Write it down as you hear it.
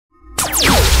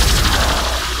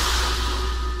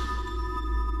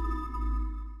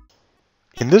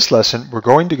In this lesson, we're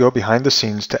going to go behind the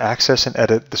scenes to access and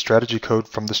edit the strategy code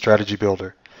from the Strategy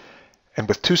Builder. And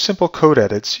with two simple code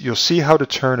edits, you'll see how to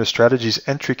turn a strategy's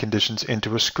entry conditions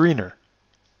into a screener.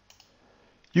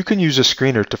 You can use a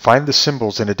screener to find the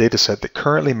symbols in a dataset that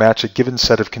currently match a given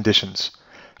set of conditions.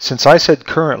 Since I said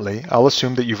currently, I'll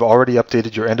assume that you've already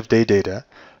updated your end-of-day data,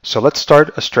 so let's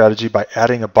start a strategy by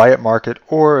adding a buy at market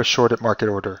or a short at market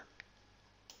order.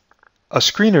 A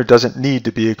screener doesn't need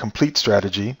to be a complete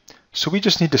strategy, so we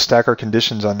just need to stack our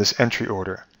conditions on this entry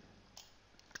order.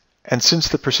 And since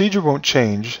the procedure won't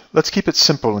change, let's keep it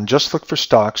simple and just look for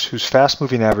stocks whose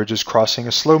fast-moving average is crossing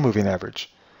a slow-moving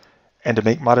average. And to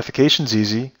make modifications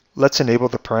easy, let's enable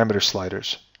the parameter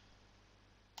sliders.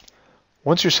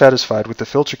 Once you're satisfied with the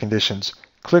filter conditions,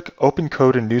 click Open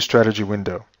Code in New Strategy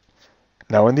window.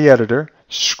 Now in the editor,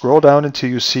 scroll down until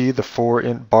you see the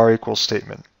for_int bar equals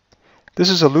statement. This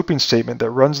is a looping statement that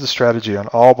runs the strategy on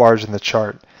all bars in the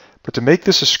chart, but to make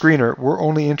this a screener, we're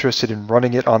only interested in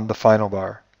running it on the final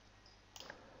bar.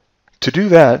 To do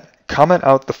that, comment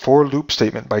out the for loop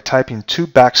statement by typing 2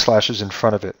 backslashes in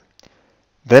front of it.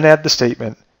 Then add the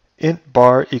statement int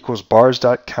bar equals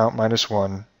bars.count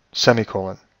 -1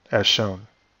 semicolon, as shown.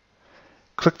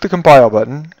 Click the compile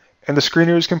button, and the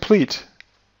screener is complete.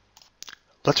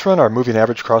 Let's run our moving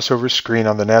average crossover screen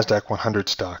on the NASDAQ 100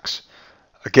 stocks.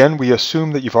 Again, we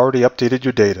assume that you've already updated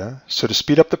your data, so to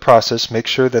speed up the process, make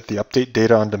sure that the Update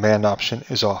Data on Demand option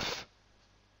is off.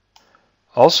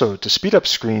 Also, to speed up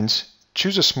screens,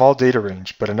 choose a small data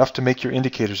range, but enough to make your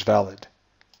indicators valid.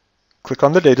 Click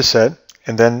on the dataset,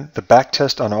 and then the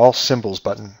Backtest on All Symbols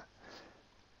button.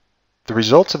 The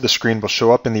results of the screen will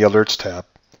show up in the Alerts tab,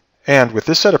 and with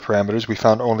this set of parameters, we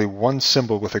found only one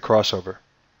symbol with a crossover.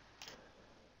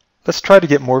 Let's try to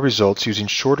get more results using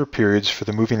shorter periods for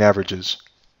the moving averages.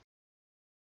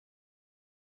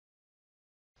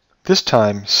 This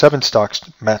time, 7 stocks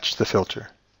matched the filter.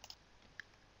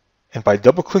 And by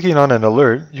double-clicking on an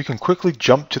alert, you can quickly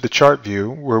jump to the chart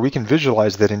view where we can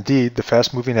visualize that indeed the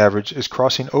fast-moving average is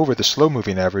crossing over the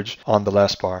slow-moving average on the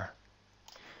last bar.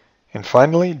 And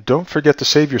finally, don't forget to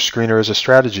save your screener as a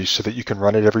strategy so that you can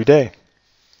run it every day.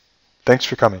 Thanks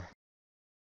for coming.